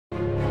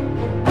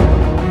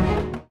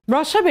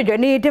Russia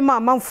bidwani de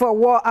mamamfo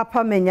wo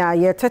apamenya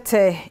ye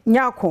tete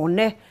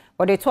nyakone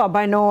ode to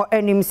aban no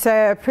anim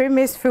se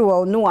Premix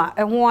Fuel no a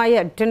eho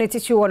aye de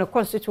titi wo no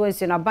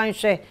constituency na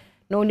banhwe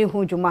na oni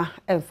hudwuma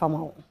emfama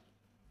wo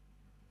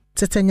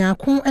tete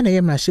nyakon ena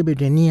ye mrahye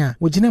bidwani a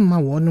wogina mma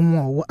wo no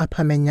mu wo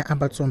apamenya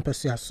abato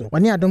mpese aso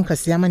woni Adom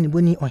kase ama ne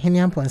boni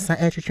ohene amponsa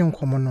ehwehwe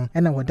nkomo no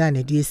ena woda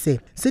na die se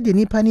de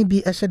nipa ni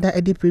bi ehyeda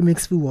edi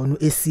Premix Fuel no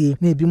esie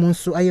na ebi mo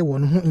nso aye wo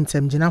no ho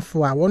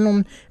intamgyinafo a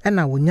wonom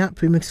ena wonya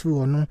Premix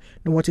Fuel no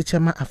na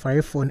wochechema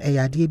afarefo no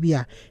eyade bi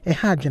a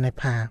eha adwene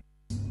pa.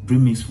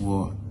 Premix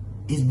Fuel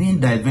is being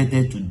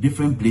diverted to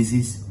different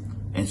places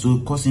and so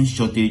causing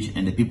shortage,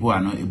 and the people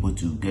are not able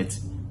to get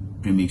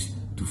premix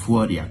to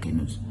fuel their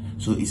canoes.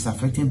 So it's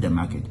affecting the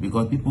market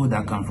because people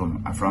that come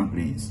from Afram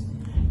Plains,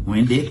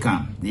 when they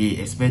come, they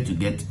expect to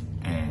get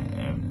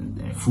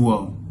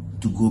fuel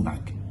to go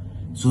back.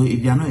 So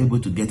if they are not able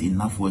to get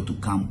enough fuel to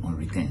come on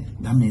return,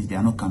 that means they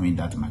are not coming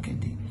that market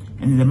day.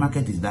 And the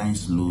market is dying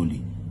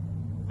slowly.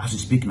 As we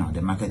speak now,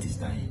 the market is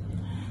dying.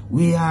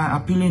 We are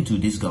appealing to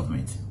this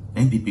government,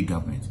 NPP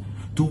government,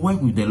 to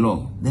work with the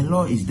law. The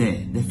law is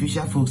there. The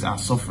fisher folks are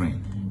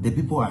suffering. The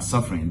people are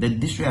suffering. The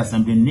district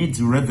assembly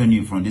needs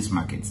revenue from these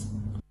markets.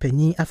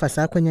 Penny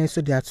afasa kwanya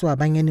so de ato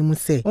abanya ne mu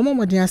se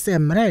omomodin ase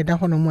mra eda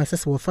hono mu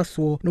esese wo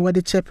faso no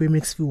wode che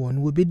Premix Fuel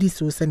no obedi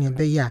so se ne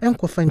be ya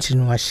enkofa nchi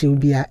no ahye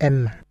bia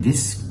emma.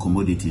 This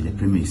commodity, the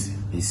premix,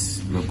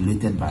 is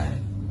regulated by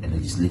a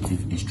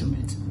legislative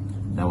instrument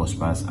that was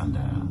passed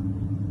under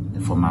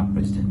the former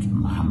President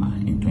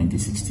Mahama in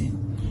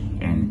 2016,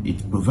 and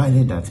it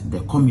provided that the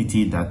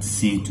committee that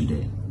see to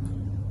the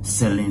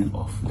selling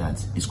of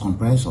that is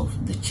comprised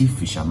of the chief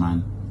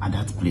fisherman at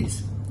that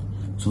place.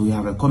 So we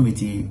have a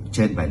committee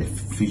chaired by the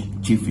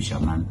chief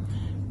fisherman.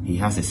 He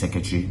has a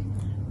secretary.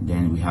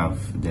 Then we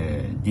have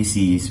the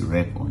DCE's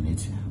rep on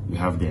it. We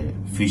have the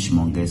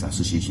Fishmongers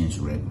Association's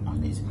rep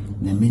on it.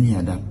 There are many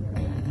other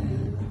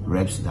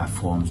reps that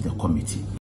forms the committee.